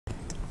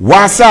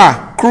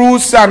WASA,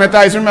 cruise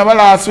sanitize. Remember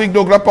last week,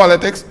 Douglas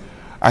Politics?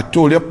 I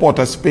told you Port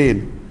of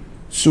Spain.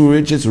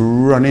 Sewage is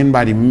running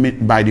by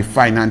the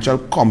financial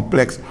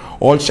complex,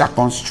 all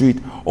Chacon Street,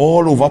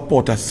 all over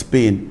Port of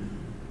Spain.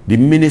 The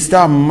minister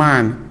of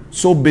man,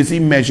 so busy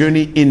measuring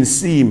the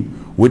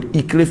inseam with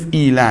Ecliffe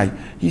Eli.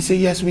 He said,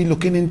 yes, we're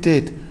looking into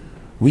it.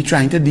 We're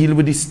trying to deal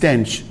with the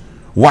stench.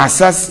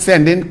 WASA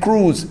sending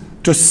crews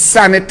to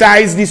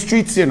sanitize the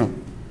streets, you know.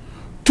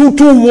 To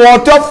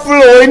water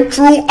flowing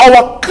through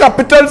our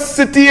capital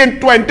city in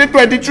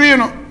 2023, you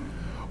know.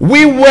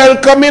 We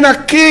welcoming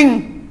a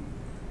king.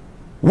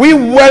 We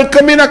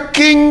welcoming a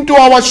king to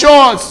our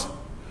shores.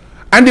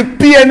 And the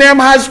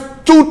PNM has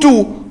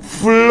tutu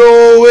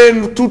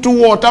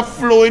water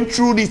flowing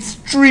through the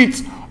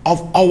streets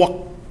of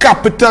our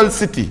capital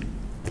city.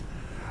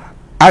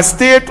 A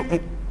state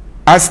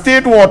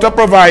water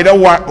provider,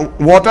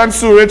 Water and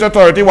Sewerage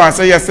Authority,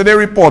 WASA, yesterday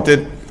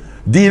reported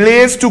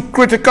delays to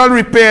critical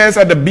repairs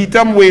at the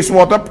Beetham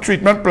wastewater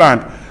treatment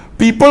plant.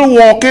 People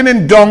walking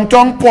in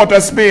downtown Port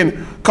of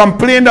Spain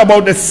complained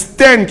about the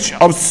stench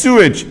of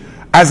sewage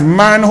as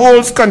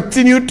manholes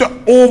continue to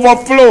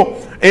overflow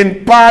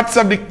in parts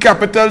of the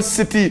capital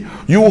city.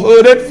 You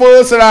heard it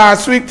first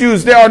last week,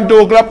 Tuesday, on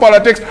Douglas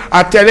Politics.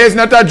 I tell you, it's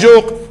not a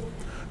joke.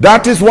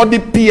 That is what the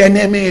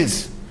PNM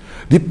is.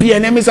 The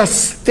PNM is a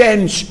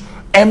stench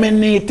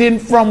emanating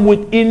from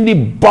within the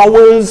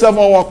bowels of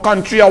our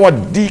country, our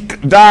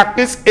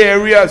darkest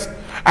areas,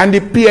 and the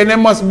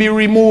PNM must be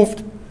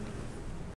removed.